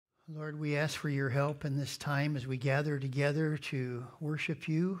Lord, we ask for your help in this time as we gather together to worship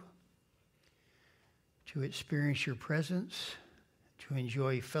you, to experience your presence, to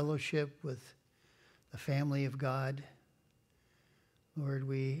enjoy fellowship with the family of God. Lord,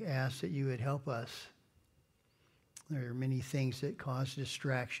 we ask that you would help us. There are many things that cause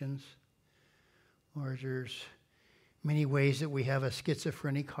distractions. Lord, there's many ways that we have a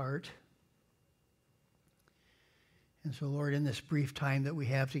schizophrenic heart. And so, Lord, in this brief time that we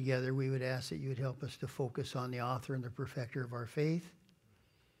have together, we would ask that you would help us to focus on the author and the perfecter of our faith,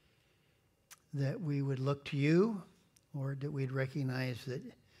 that we would look to you, Lord, that we'd recognize that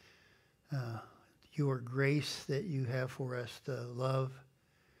your grace that you have for us, the love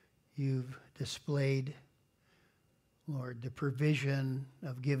you've displayed, Lord, the provision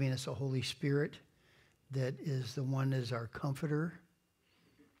of giving us a Holy Spirit that is the one as our comforter,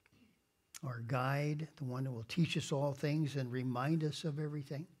 our guide, the one that will teach us all things and remind us of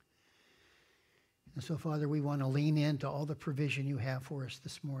everything. And so, Father, we want to lean into all the provision you have for us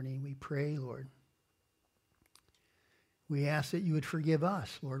this morning. We pray, Lord. We ask that you would forgive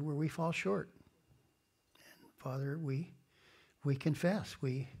us, Lord, where we fall short. And Father, we confess.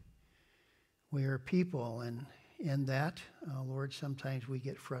 We are people, and in that, Lord, sometimes we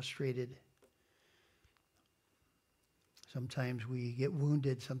get frustrated. Sometimes we get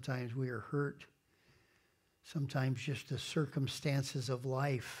wounded. Sometimes we are hurt. Sometimes just the circumstances of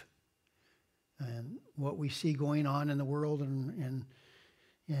life and what we see going on in the world and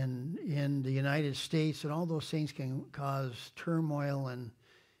in the United States and all those things can cause turmoil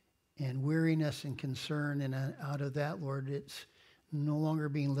and weariness and concern. And out of that, Lord, it's no longer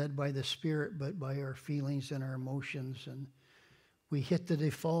being led by the Spirit, but by our feelings and our emotions. And we hit the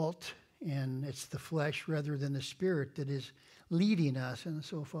default, and it's the flesh rather than the Spirit that is leading us. And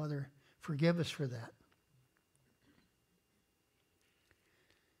so, Father, forgive us for that.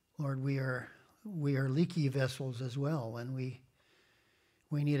 Lord, we are leaky vessels as well, and we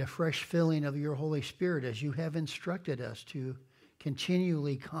need a fresh filling of your Holy Spirit as you have instructed us to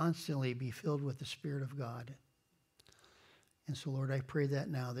continually, constantly be filled with the Spirit of God. And so, Lord, I pray that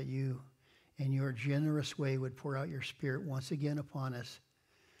now that you, in your generous way, would pour out your Spirit once again upon us,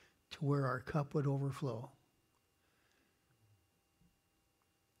 to where our cup would overflow.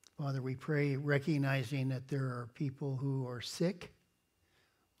 Father, we pray recognizing that there are people who are sick,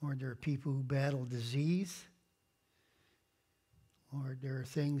 Lord, there are people who battle disease. Lord, there are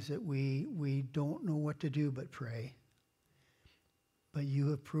things that we don't know what to do but pray. But you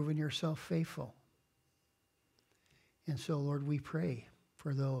have proven yourself faithful. And so, Lord, we pray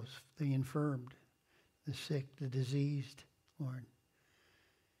for those, the infirmed, the sick, the diseased, Lord,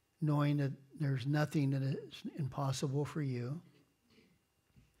 knowing that there's nothing that is impossible for you.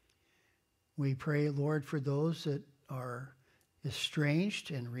 We pray, Lord, for those that are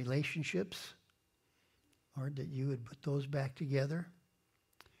estranged in relationships, Lord, that you would put those back together.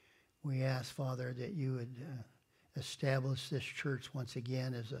 We ask, Father, that you would establish this church once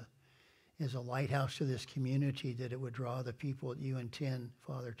again as a lighthouse to this community, that it would draw the people that you intend,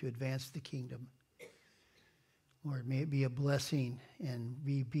 Father, to advance the kingdom. Lord, may it be a blessing, and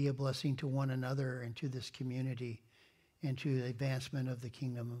be a blessing to one another and to this community and to the advancement of the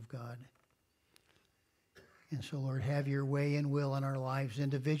kingdom of God. And so, Lord, have your way and will in our lives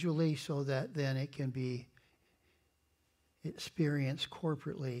individually so that then it can be experienced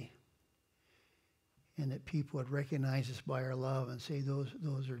corporately, and that people would recognize us by our love and say,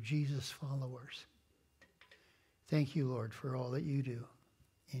 those are Jesus followers. Thank you, Lord, for all that you do.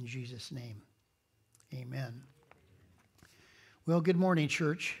 In Jesus' name, amen. Well, good morning,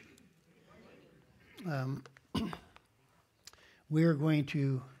 church. We are going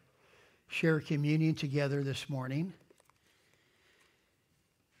to share communion together this morning.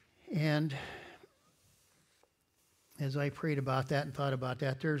 And as I prayed about that and thought about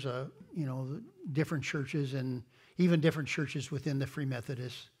that, there's different churches and even different churches within the Free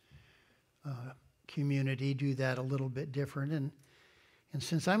Methodist community do that a little bit different. And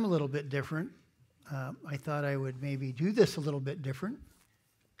since I'm a little bit different, I thought I would maybe do this a little bit different.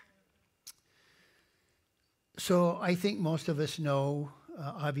 So I think most of us know,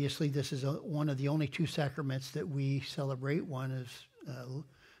 obviously, this is one of the only two sacraments that we celebrate. One is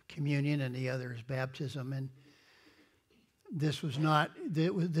communion, and the other is baptism. And this was not,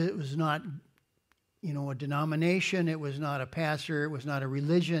 it was not, a denomination. It was not a pastor. It was not a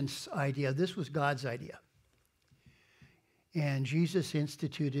religion's idea. This was God's idea. And Jesus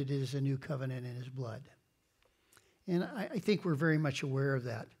instituted it as a new covenant in his blood. And I think we're very much aware of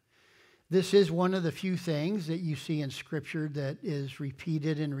that. This is one of the few things that you see in Scripture that is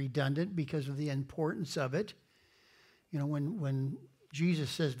repeated and redundant because of the importance of it. When Jesus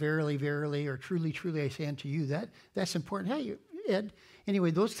says, verily, verily, or truly, truly, I say unto you, that's important. Hey, Ed,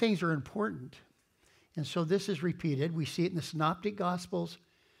 anyway, those things are important. And so this is repeated. We see it in the Synoptic Gospels.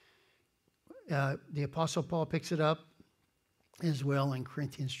 The Apostle Paul picks it up as well in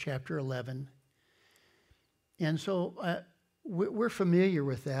Corinthians chapter 11. And so we're familiar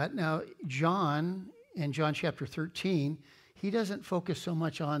with that. Now, John, in John chapter 13, he doesn't focus so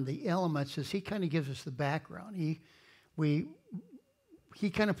much on the elements as he kind of gives us the background. He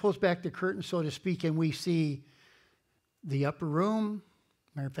kind of pulls back the curtain, so to speak, and we see the upper room.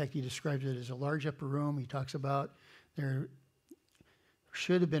 Matter of fact, he describes it as a large upper room. He talks about there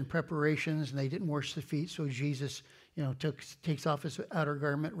should have been preparations, and they didn't wash the feet, so Jesus, takes off his outer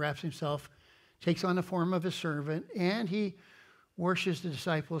garment, wraps himself, takes on the form of a servant, and he washes the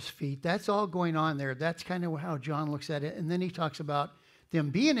disciples' feet. That's all going on there. That's kind of how John looks at it. And then he talks about them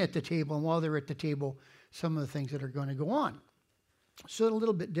being at the table, and while they're at the table, some of the things that are going to go on. So a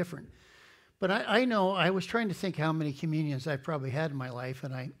little bit different. But I know I was trying to think how many communions I've probably had in my life,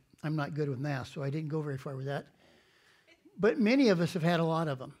 and I'm not good with math, so I didn't go very far with that. But many of us have had a lot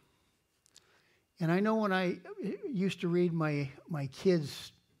of them. And I know when I used to read my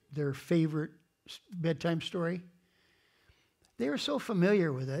kids their favorite bedtime story, they were so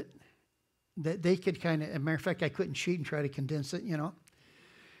familiar with it that they could kind of, as a matter of fact, I couldn't cheat and try to condense it,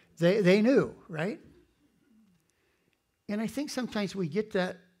 They knew, right? And I think sometimes we get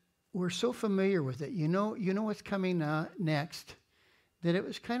that, we're so familiar with it. You know what's coming next, that it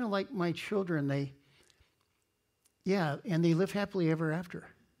was kind of like my children. And they live happily ever after.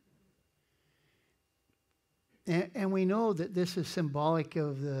 And we know that this is symbolic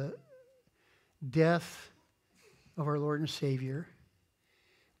of the death of our Lord and Savior.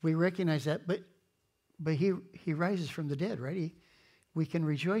 We recognize that, but he rises from the dead, right? We can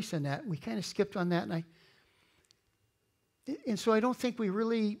rejoice in that. We kind of skipped on that, and so I don't think we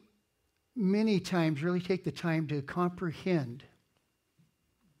really, many times, really take the time to comprehend,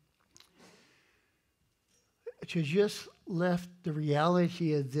 to just let the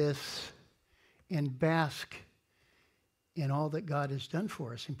reality of this and bask in all that God has done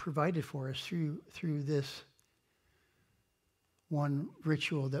for us and provided for us through this one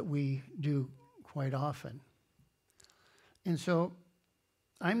ritual that we do quite often. And so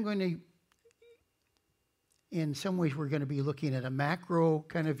I'm going to, in some ways, we're going to be looking at a macro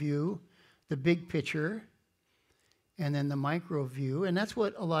kind of view, the big picture, and then the micro view. And that's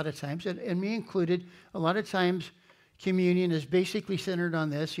what a lot of times, and me included, a lot of times communion is basically centered on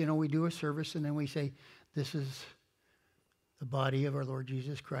this. We do a service and then we say, this is the body of our Lord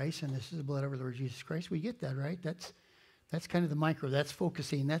Jesus Christ, and this is the blood of our Lord Jesus Christ. We get that, right? That's kind of the micro. That's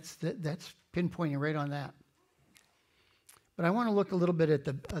focusing. That's pinpointing right on that. But I want to look a little bit at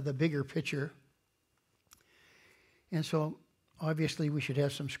the bigger picture. And so, obviously, we should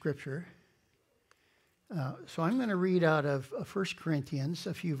have some scripture. So I'm going to read out of 1 Corinthians,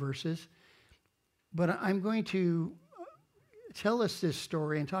 a few verses. But I'm going to tell us this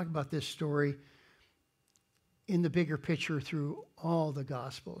story and talk about this story in the bigger picture through all the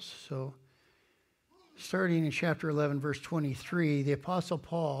Gospels. So starting in chapter 11, verse 23, the Apostle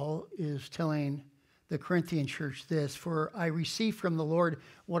Paul is telling the Corinthian church this: "For I received from the Lord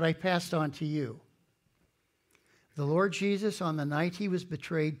what I passed on to you. The Lord Jesus, on the night he was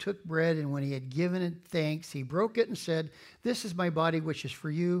betrayed, took bread, and when he had given it thanks, he broke it and said, 'This is my body, which is for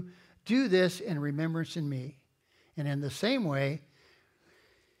you. Do this in remembrance of me.' And in the same way,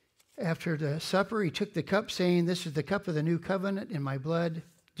 after the supper, he took the cup, saying, 'This is the cup of the new covenant in my blood.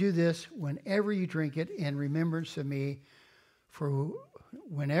 Do this whenever you drink it in remembrance of me. For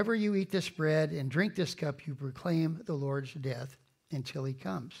whenever you eat this bread and drink this cup, you proclaim the Lord's death until he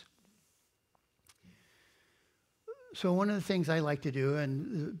comes.'" So one of the things I like to do,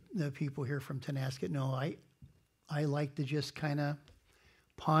 and the people here from Tonasket know, I like to just kind of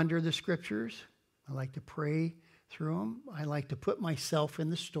ponder the scriptures. I like to pray through them. I like to put myself in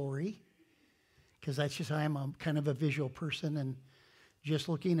the story, because that's just, I'm a kind of a visual person, and just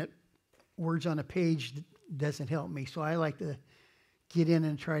looking at words on a page doesn't help me. So I like to get in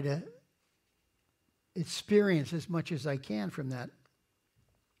and try to experience as much as I can from that.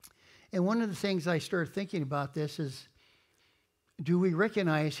 And one of the things I started thinking about this is, do we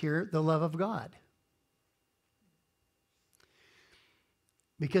recognize here the love of God?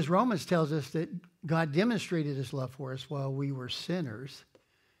 Because Romans tells us that God demonstrated his love for us while we were sinners.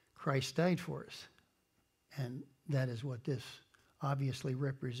 Christ died for us. And that is what this obviously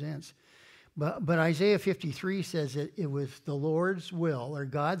represents. But Isaiah 53 says that it was the Lord's will, or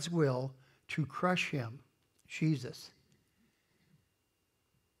God's will, to crush him, Jesus.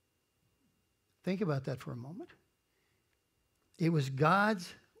 Think about that for a moment. It was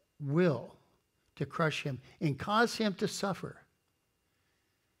God's will to crush him and cause him to suffer.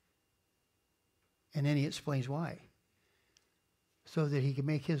 And then he explains why. So that he could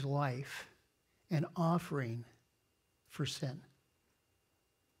make his life an offering for sin.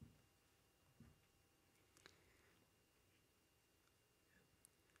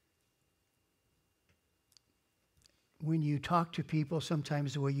 When you talk to people,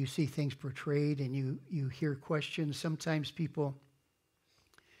 sometimes the way you see things portrayed and you hear questions, sometimes people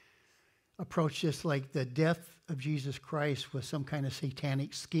approach this like the death of Jesus Christ was some kind of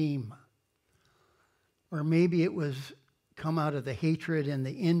satanic scheme. Or maybe it was come out of the hatred and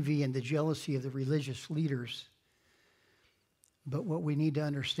the envy and the jealousy of the religious leaders. But what we need to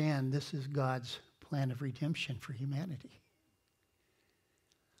understand, this is God's plan of redemption for humanity.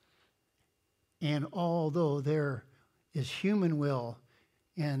 And although there is human will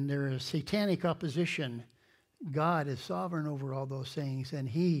and there is satanic opposition, God is sovereign over all those things, and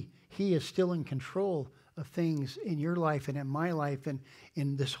He is still in control of things in your life and in my life and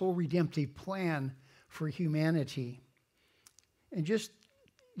in this whole redemptive plan for humanity. And just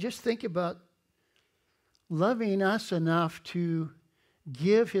think about loving us enough to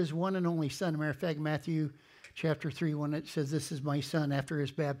give His one and only Son. As a matter of fact, Matthew chapter 3, when it says, "This is my Son," after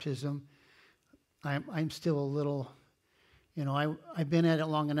His baptism, I'm still a little... I've been at it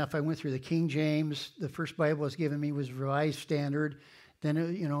long enough. I went through the King James. The first Bible was given me was Revised Standard. Then,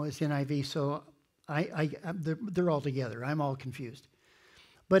 it's NIV. So they're all together. I'm all confused.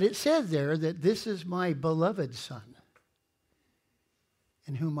 But it said there that this is my beloved Son,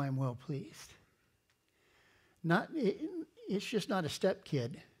 in whom I'm well pleased. It's just not a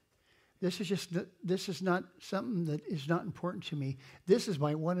stepkid. This is not something that is not important to me. This is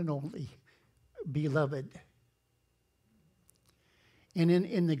my one and only beloved. And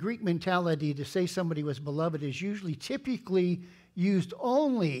in the Greek mentality, to say somebody was beloved is typically used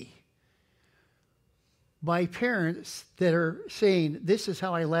only by parents that are saying, "This is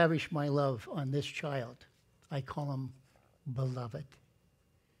how I lavish my love on this child. I call him beloved."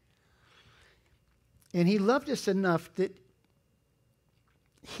 And He loved us enough that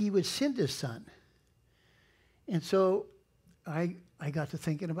He would send His Son. And so I got to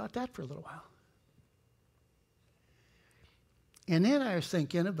thinking about that for a little while. And then I was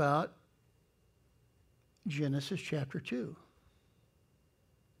thinking about Genesis chapter 2.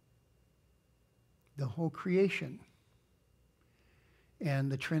 The whole creation.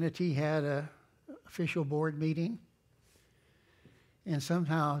 And the Trinity had an official board meeting and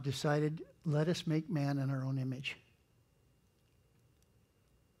somehow decided, let us make man in our own image.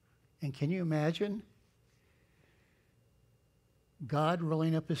 And can you imagine God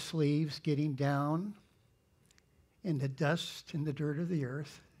rolling up His sleeves, getting down in the dust and the dirt of the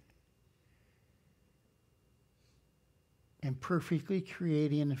earth, and perfectly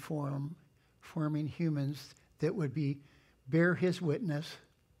creating and forming humans that would bear His witness,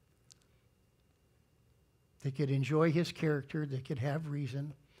 that could enjoy His character, that could have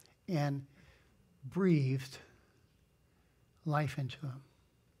reason, and breathed life into Him.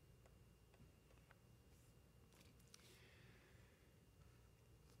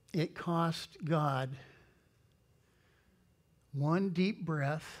 It cost God one deep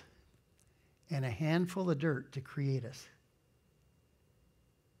breath and a handful of dirt to create us.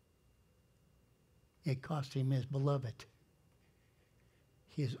 It cost Him His beloved,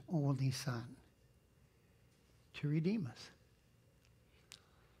 His only Son, to redeem us.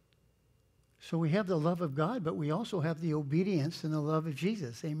 So we have the love of God, but we also have the obedience and the love of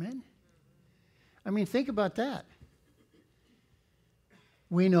Jesus. Amen? I mean, think about that.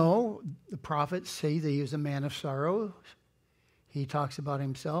 We know the prophets say that He was a man of sorrow. He talks about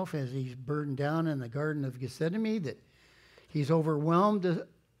Himself as He's burdened down in the Garden of Gethsemane, that He's overwhelmed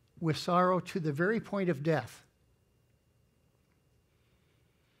with sorrow to the very point of death.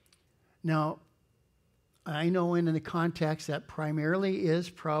 Now, I know in the context that primarily is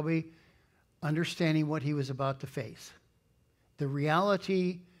probably understanding what He was about to face. The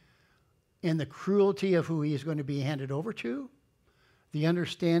reality and the cruelty of who He is going to be handed over to. The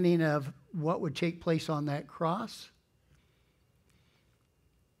understanding of what would take place on that cross.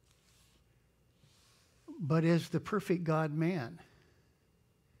 But as the perfect God-man,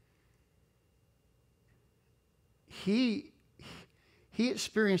 He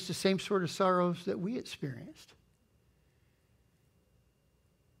experienced the same sort of sorrows that we experienced.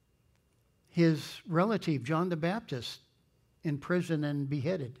 His relative, John the Baptist, in prison and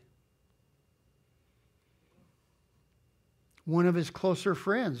beheaded. One of his closer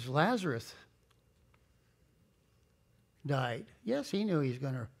friends, Lazarus, died. Yes, he knew He's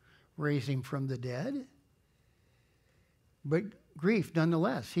going to raise him from the dead. but grief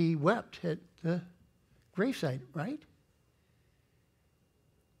nonetheless. He wept at the graveside, right?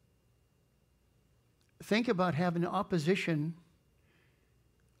 Think about having opposition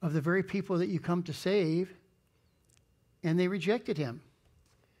of the very people that you come to save, and they rejected him.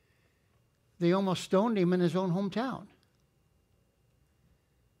 They almost stoned him in his own hometown.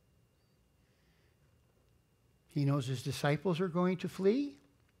 He knows his disciples are going to flee.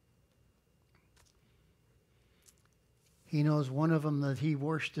 He knows one of them that he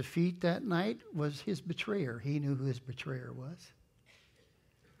washed the feet that night was his betrayer. He knew who his betrayer was.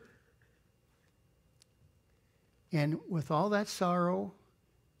 And with all that sorrow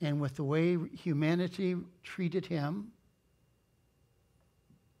and with the way humanity treated him,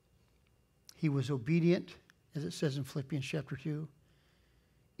 he was obedient, as it says in Philippians chapter 2,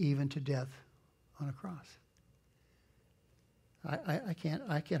 even to death on a cross. I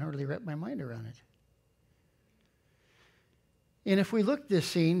can't hardly wrap my mind around it. And if we look at these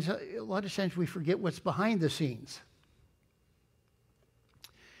scenes, a lot of times we forget what's behind the scenes.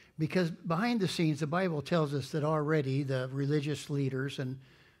 Because behind the scenes, the Bible tells us that already the religious leaders, and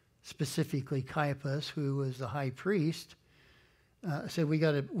specifically Caiaphas, who was the high priest, said we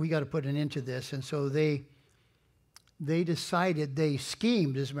got to put an end to this. And so they decided, they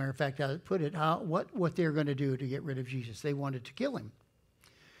schemed, as a matter of fact, how to put it, what they were going to do to get rid of Jesus. They wanted to kill him.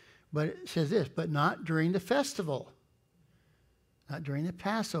 But it says this, but not during the festival. Not during the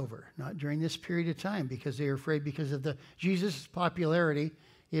Passover, not during this period of time, because they were afraid because of Jesus' popularity,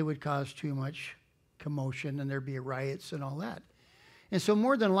 it would cause too much commotion and there'd be riots and all that. And so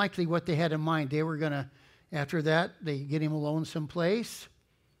more than likely what they had in mind, they were going to, after that, they get him alone someplace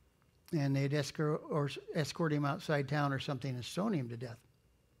and they'd escort him outside town or something and stone him to death.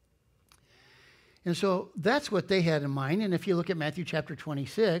 And so that's what they had in mind. And if you look at Matthew chapter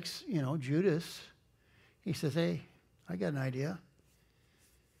 26, Judas, he says, hey, I got an idea.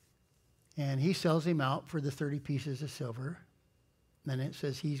 And he sells him out for the 30 pieces of silver. Then it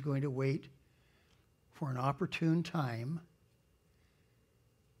says he's going to wait for an opportune time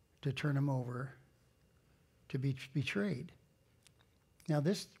to turn him over to be betrayed. Now,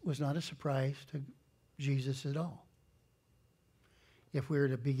 this was not a surprise to Jesus at all. If we were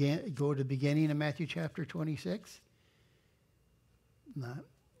to go to the beginning of Matthew chapter 26,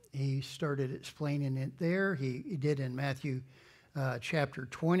 he started explaining it there. He did in Matthew chapter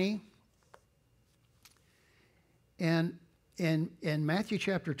 20. And in Matthew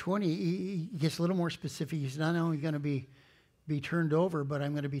chapter 20, he gets a little more specific. He's not only going to be turned over, but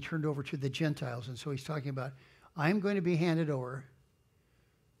I'm going to be turned over to the Gentiles. And so he's talking about, I'm going to be handed over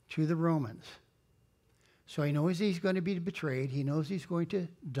to the Romans. So he knows he's going to be betrayed. He knows he's going to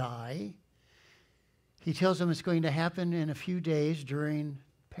die. He tells them it's going to happen in a few days during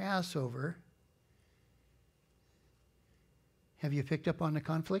Passover. Have you picked up on the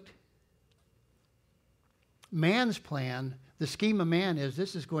conflict? Man's plan, the scheme of man is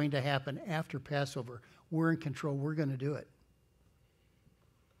this is going to happen after Passover. We're in control. We're going to do it.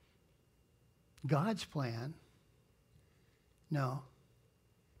 God's plan, no,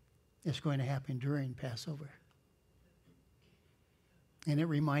 it's going to happen during Passover. And it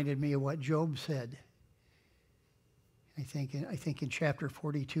reminded me of what Job said. I think in chapter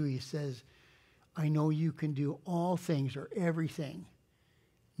 42 he says, I know you can do all things or everything.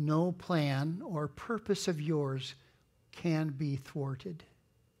 No plan or purpose of yours can be thwarted.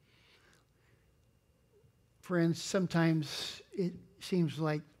 Friends, sometimes it seems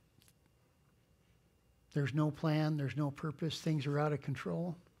like there's no plan, there's no purpose, things are out of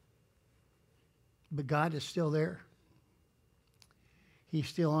control. But God is still there. He's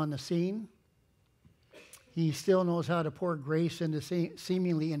still on the scene. He still knows how to pour grace into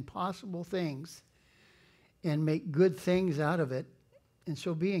seemingly impossible things and make good things out of it. And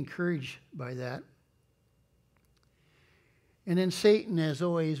so be encouraged by that. And then Satan, as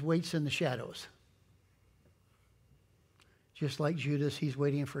always, waits in the shadows. Just like Judas, he's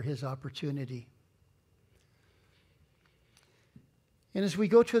waiting for his opportunity. And as we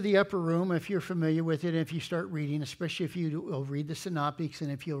go to the upper room, if you're familiar with it, if you start reading, especially if you will read the synoptics,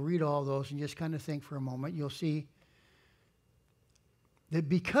 and if you'll read all those and just kind of think for a moment, you'll see that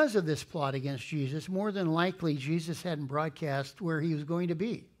because of this plot against Jesus, more than likely Jesus hadn't broadcast where he was going to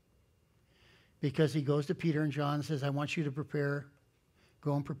be. Because he goes to Peter and John and says, I want you to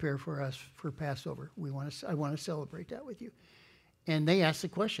go and prepare for us for Passover. I want to celebrate that with you. And they ask the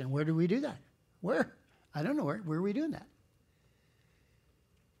question, where do we do that? Where? I don't know where are we doing that?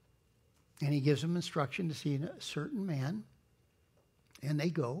 And he gives them instruction to see a certain man, and they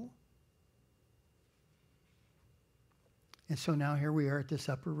go. And so now here we are at this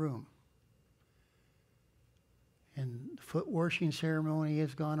upper room. and the foot washing ceremony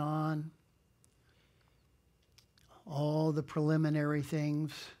has gone on. All the preliminary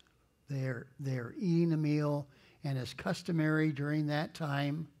things, they're eating a meal, and as customary during that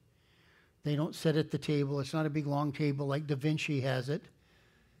time, they don't sit at the table. It's not a big long table like Da Vinci has it,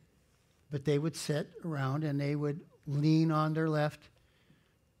 but they would sit around and they would lean on their left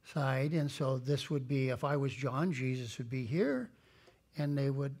side. And so this would be, if I was John, Jesus would be here, and they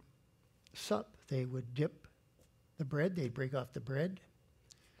would sup. They would dip the bread. They'd break off the bread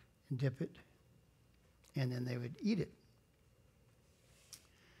and dip it, and then they would eat it.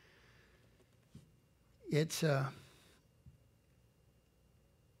 It's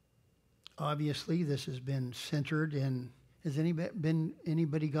obviously this has been centered in. Has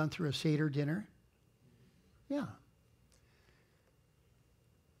anybody gone through a Seder dinner? Yeah.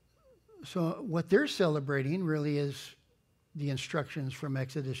 So what they're celebrating really is the instructions from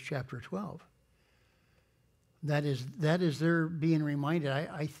Exodus chapter 12. That is their being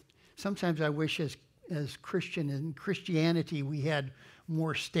reminded. Sometimes I wish as in Christianity we had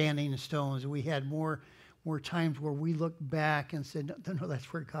more standing stones. We had more times where we looked back and said, no,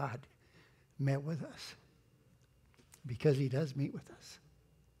 that's where God met with us. Because he does meet with us.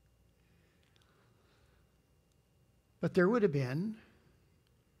 But there would have been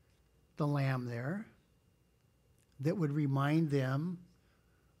the lamb there that would remind them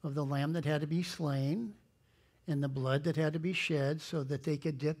of the lamb that had to be slain and the blood that had to be shed so that they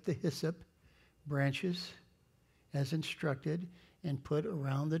could dip the hyssop branches as instructed and put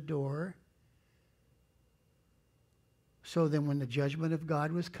around the door. So then when the judgment of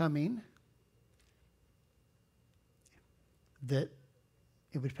God was coming, that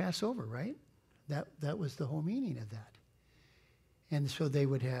it would pass over, right? That was the whole meaning of that. And so they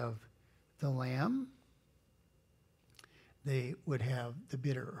would have the lamb. They would have the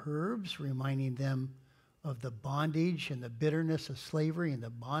bitter herbs, reminding them of the bondage and the bitterness of slavery and the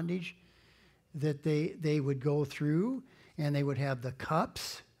bondage that they would go through. And they would have the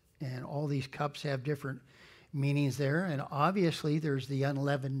cups, and all these cups have different meanings there. And obviously there's the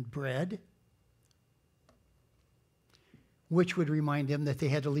unleavened bread, which would remind them that they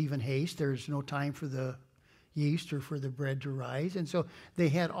had to leave in haste. There's no time for the yeast or for the bread to rise. And so they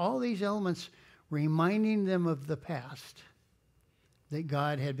had all these elements reminding them of the past, that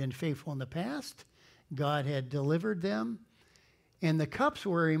God had been faithful in the past. God had delivered them. And the cups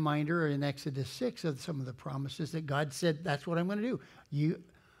were a reminder in Exodus 6 of some of the promises that God said, that's what I'm going to do.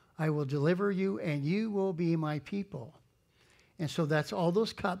 I will deliver you, and you will be my people. And so that's all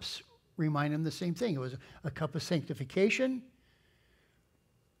those cups remind them the same thing. It was a cup of sanctification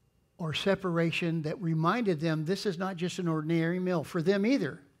or separation that reminded them this is not just an ordinary meal for them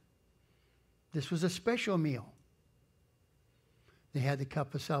either. This was a special meal. They had the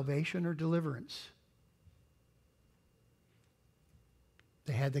cup of salvation or deliverance.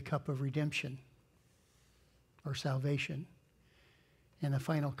 They had the cup of redemption or salvation. And the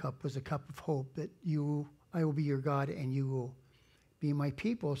final cup was a cup of hope that I will be your God and you will be my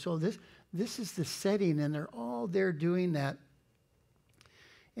people. So this is the setting, and they're all there doing that.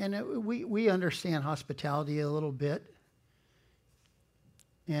 And we understand hospitality a little bit.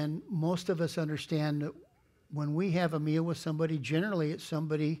 And most of us understand that when we have a meal with somebody, generally it's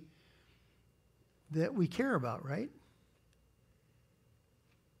somebody that we care about, right?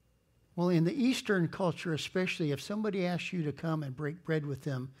 Well, in the Eastern culture especially, if somebody asked you to come and break bread with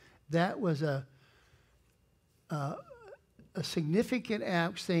them, that was a significant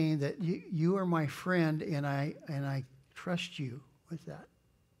act saying that you are my friend and I trust you with that.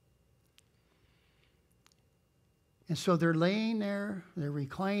 And so they're laying there, they're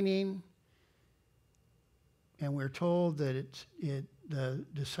reclining, and we're told that the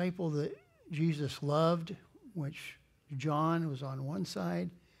disciple that Jesus loved, which John was on one side,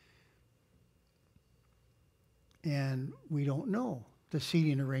 and we don't know the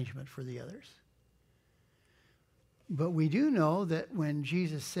seating arrangement for the others. But we do know that when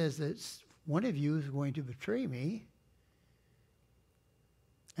Jesus says that one of you is going to betray me,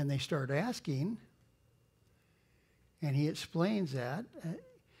 and they start asking, and he explains that,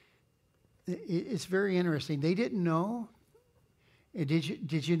 it's very interesting. They didn't know.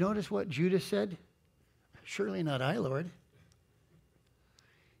 Did you notice what Judas said? Surely not I, Lord.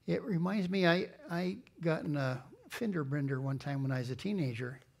 It reminds me, I got in a fender bender one time when I was a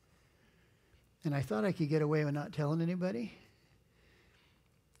teenager, and I thought I could get away with not telling anybody.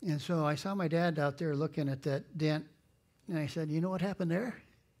 And so I saw my dad out there looking at that dent, and I said, you know what happened there?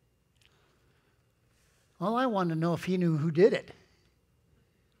 All I wanted to know if he knew who did it.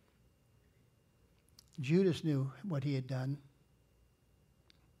 Judas knew what he had done.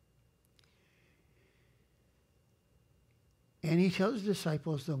 And he tells his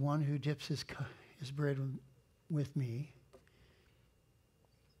disciples, the one who dips his bread with me,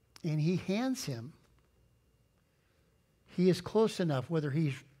 and he hands him. He is close enough, whether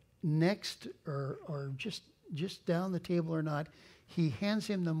he's next or just down the table or not, he hands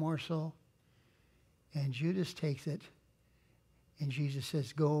him the morsel, and Judas takes it, and Jesus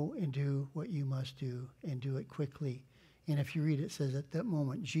says, go and do what you must do, and do it quickly. And if you read it, it says at that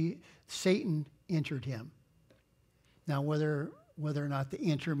moment, Satan entered him. Now, whether or not the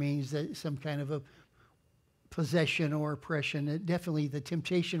enter means that some kind of a possession or oppression, definitely the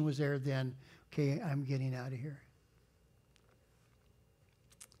temptation was there then. Okay, I'm getting out of here.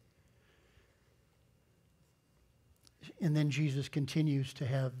 And then Jesus continues to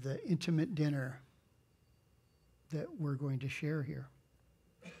have the intimate dinner that we're going to share here.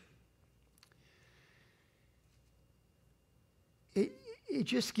 It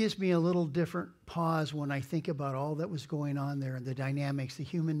just gives me a little different pause when I think about all that was going on there and the dynamics, the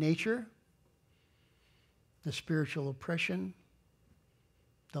human nature, the spiritual oppression,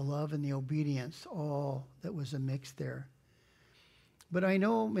 the love and the obedience, all that was a mix there. But I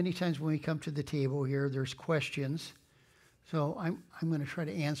know many times when we come to the table here, there's questions. So I'm going to try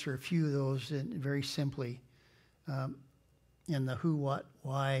to answer a few of those very simply in the who, what,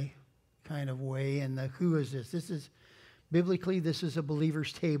 why kind of way. And the who is this? This is, biblically, this is a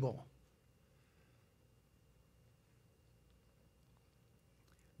believer's table.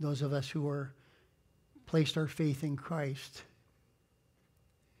 Those of us who are placed our faith in Christ.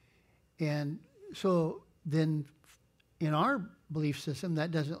 And so then in our belief system,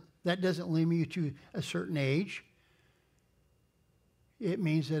 that doesn't limit you to a certain age. It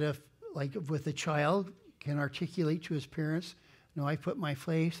means that if, like with a child, can articulate to his parents, no, I put my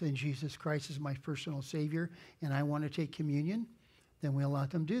faith in Jesus Christ as my personal Savior, and I want to take communion, then we'll let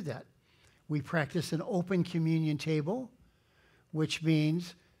them do that. We practice an open communion table, which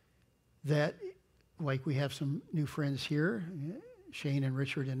means that, like we have some new friends here, Shane and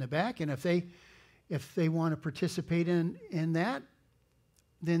Richard in the back, and if they want to participate in that,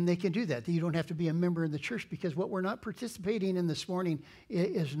 then they can do that. You don't have to be a member of the church, because what we're not participating in this morning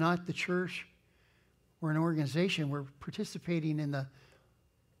is not the church or an organization. We're participating in the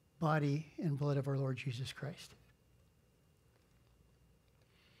body and blood of our Lord Jesus Christ.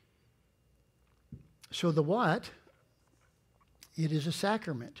 So the what, it is a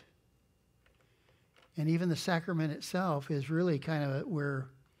sacrament. And even the sacrament itself is really kind of, we're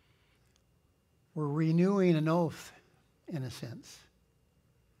renewing an oath in a sense.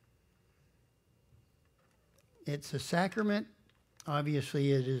 It's a sacrament.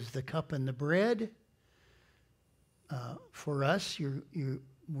 Obviously, it is the cup and the bread. For us,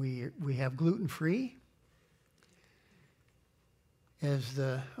 we have gluten-free as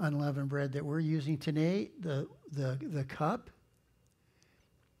the unleavened bread that we're using today. The cup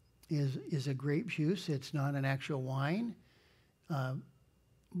is a grape juice. It's not an actual wine.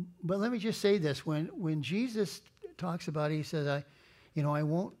 But let me just say this: when Jesus talks about it, he says, I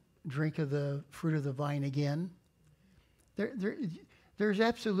won't drink of the fruit of the vine again. There's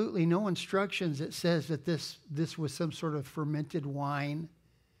absolutely no instructions that says that this was some sort of fermented wine.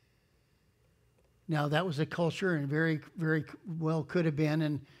 Now, that was a culture, and very, very well could have been,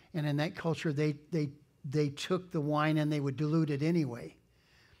 and in that culture, they took the wine and they would dilute it anyway.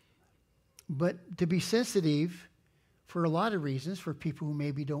 But to be sensitive, for a lot of reasons, for people who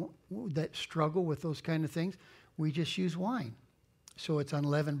maybe that struggle with those kind of things, we just use wine. So it's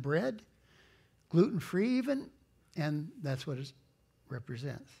unleavened bread, gluten-free even, and that's what it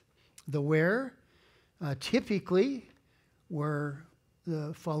represents. The where, typically, where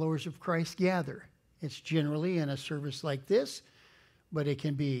the followers of Christ gather. It's generally in a service like this, but it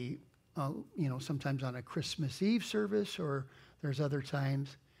can be, sometimes on a Christmas Eve service, or there's other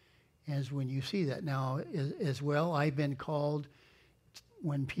times as when you see that. Now, as well, I've been called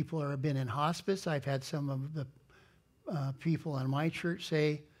when people have been in hospice. I've had some of the people in my church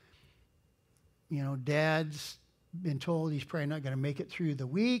say, Dad's been told he's probably not going to make it through the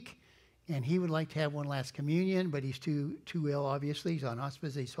week, and he would like to have one last communion, but he's too ill, obviously. He's on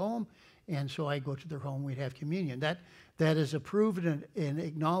hospice, he's home, and so I go to their home, we'd have communion. That is approved and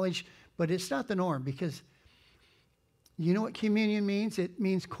acknowledged, but it's not the norm, because you know what communion means? It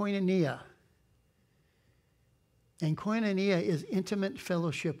means koinonia. And koinonia is intimate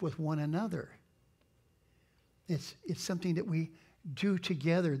fellowship with one another. It's something that we do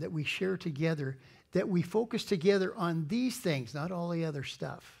together, that we share together, that we focus together on these things, not all the other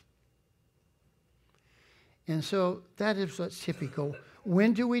stuff. And so that is what's typical.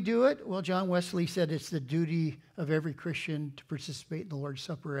 When do we do it? Well, John Wesley said it's the duty of every Christian to participate in the Lord's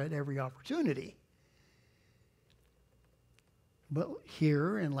Supper at every opportunity. But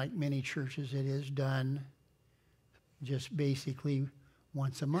here, and like many churches, it is done just basically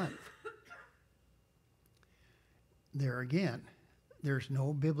once a month. There again, there's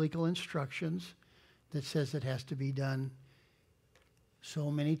no biblical instructions that says it has to be done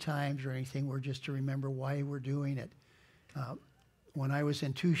so many times or anything. We're just to remember why we're doing it. When I was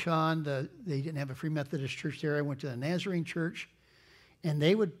in Tucson, they didn't have a Free Methodist church there. I went to the Nazarene church, and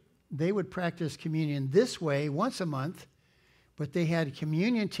they would practice communion this way once a month, but they had a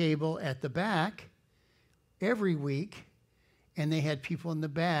communion table at the back every week, and they had people in the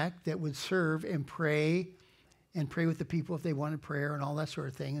back that would serve and pray with the people if they wanted prayer and all that sort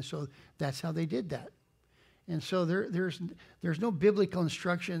of thing. And so that's how they did that. And so there's no biblical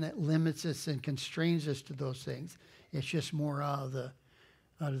instruction that limits us and constrains us to those things. It's just more out of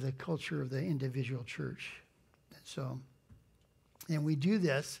the culture of the individual church. And we do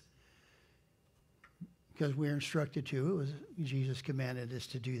this because we're instructed to. Jesus commanded us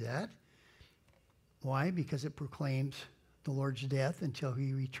to do that. Why? Because it proclaims the Lord's death until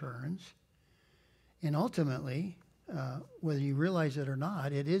he returns. And ultimately, whether you realize it or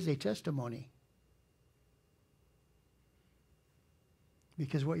not, it is a testimony.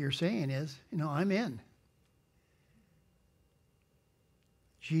 Because what you're saying is, I'm in.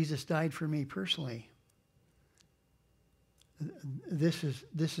 Jesus died for me personally. This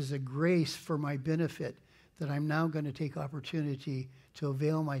is a grace for my benefit that I'm now going to take opportunity to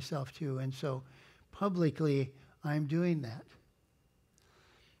avail myself to. And so publicly, I'm doing that.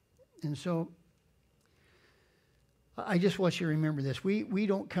 And so I just want you to remember this. We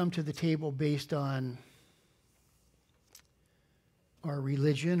don't come to the table based on our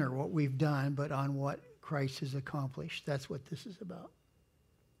religion or what we've done, but on what Christ has accomplished. That's what this is about.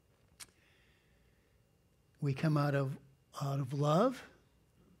 We come out of love.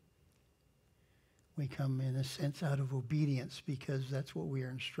 We come, in a sense, out of obedience because that's what we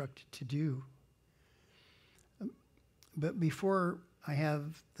are instructed to do. But before I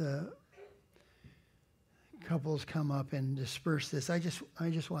have the couples come up and disperse this, I just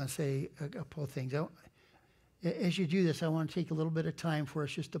want to say a couple of things. As you do this, I want to take a little bit of time for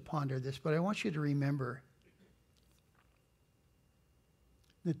us just to ponder this, but I want you to remember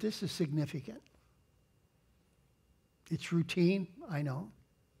that this is significant. It's routine, I know.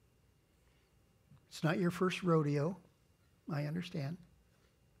 It's not your first rodeo, I understand.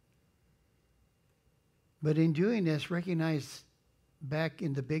 But in doing this, recognize back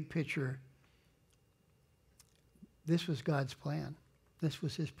in the big picture, this was God's plan. This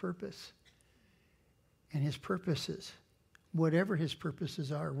was his purpose. And his purposes, whatever his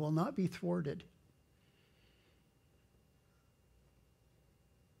purposes are, will not be thwarted.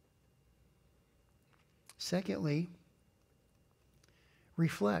 Secondly,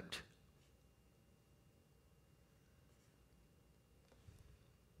 reflect.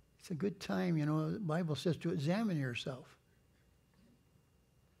 It's a good time, the Bible says to examine yourself.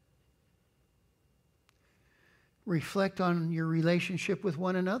 Reflect on your relationship with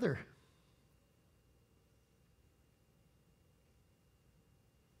one another.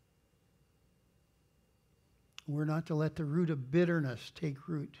 We're not to let the root of bitterness take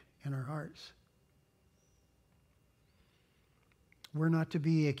root in our hearts. We're not to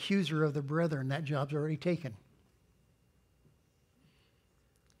be accuser of the brethren. That job's already taken.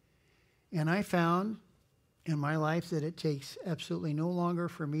 And I found in my life that it takes absolutely no longer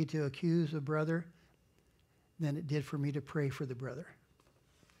for me to accuse a brother than it did for me to pray for the brother.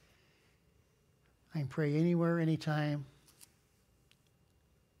 I can pray anywhere, anytime,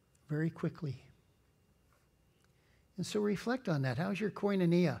 very quickly. And so reflect on that. How's your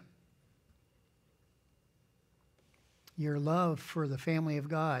koinonia? Your love for the family of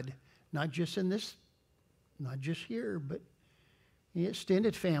God, not just in this, not just here, but the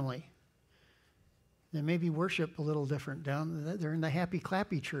extended family. They maybe worship a little different down. They're in the happy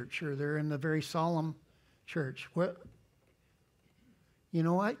clappy church, or they're in the very solemn church. You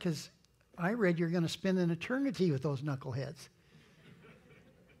know what? Because I read you're going to spend an eternity with those knuckleheads.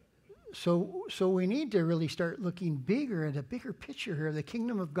 So we need to really start looking bigger at a bigger picture here, the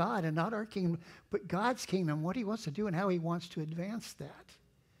kingdom of God, and not our kingdom, but God's kingdom, what he wants to do and how he wants to advance that.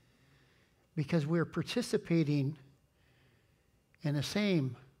 Because we're participating in the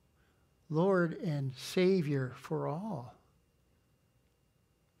same Lord and Savior for all.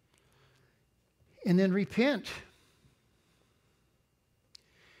 And then repent.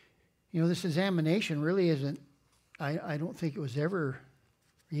 This examination really isn't, I don't think it was ever,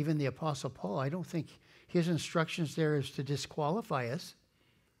 even the Apostle Paul, I don't think his instructions there is to disqualify us.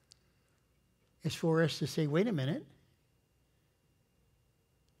 It's for us to say, wait a minute.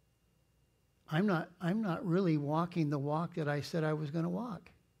 I'm not really walking the walk that I said I was going to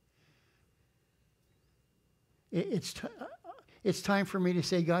walk. It's time for me to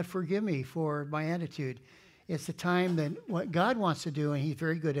say, God, forgive me for my attitude. It's the time that what God wants to do, and he's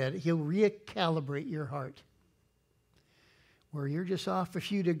very good at it, he'll recalibrate your heart. Where you're just off a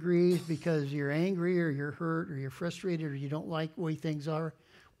few degrees because you're angry or you're hurt or you're frustrated or you don't like the way things are,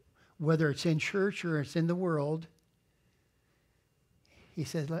 whether it's in church or it's in the world. He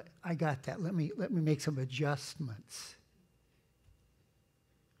says, I got that. Let me make some adjustments.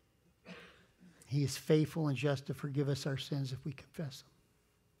 He is faithful and just to forgive us our sins if we confess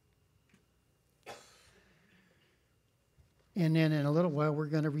them. And then in a little while, we're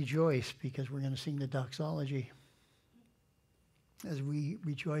going to rejoice because we're going to sing the doxology as we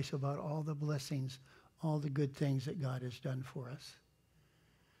rejoice about all the blessings, all the good things that God has done for us.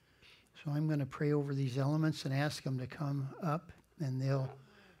 So I'm going to pray over these elements and ask them to come up, and they'll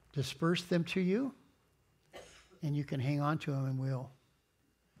disperse them to you, and you can hang on to them, and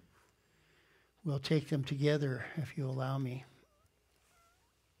we'll take them together if you allow me.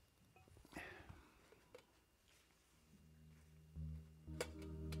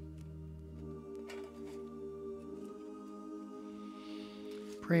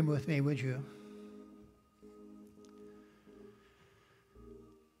 Pray with me, would you?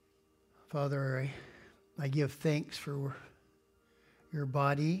 Father, I give thanks for your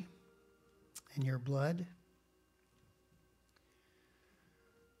body and your blood.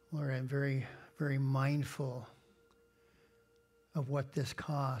 Lord, I'm very, very mindful of what this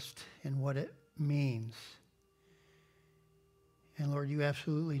cost and what it means. And Lord, you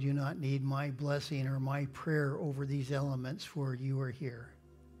absolutely do not need my blessing or my prayer over these elements, for you are here.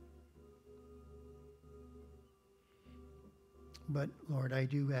 But Lord, I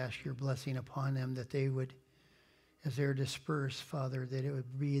do ask your blessing upon them, that they would, as they're dispersed, Father, that it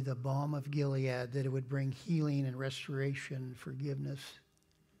would be the balm of Gilead, that it would bring healing and restoration, forgiveness.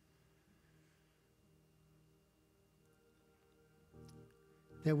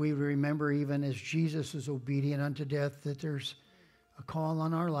 That we would remember, even as Jesus is obedient unto death, that there's a call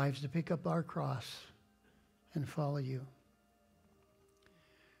on our lives to pick up our cross and follow you,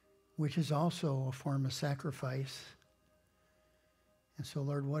 which is also a form of sacrifice. And so,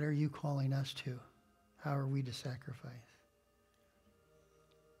 Lord, what are you calling us to? How are we to sacrifice?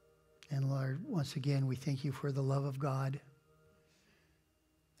 And Lord, once again, we thank you for the love of God.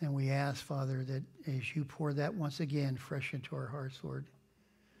 And we ask, Father, that as you pour that once again fresh into our hearts, Lord,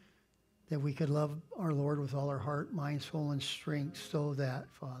 that we could love our Lord with all our heart, mind, soul, and strength, so that,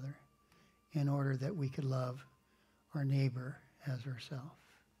 Father, in order that we could love our neighbor as ourselves.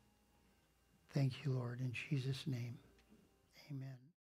 Thank you, Lord, in Jesus' name. Amen.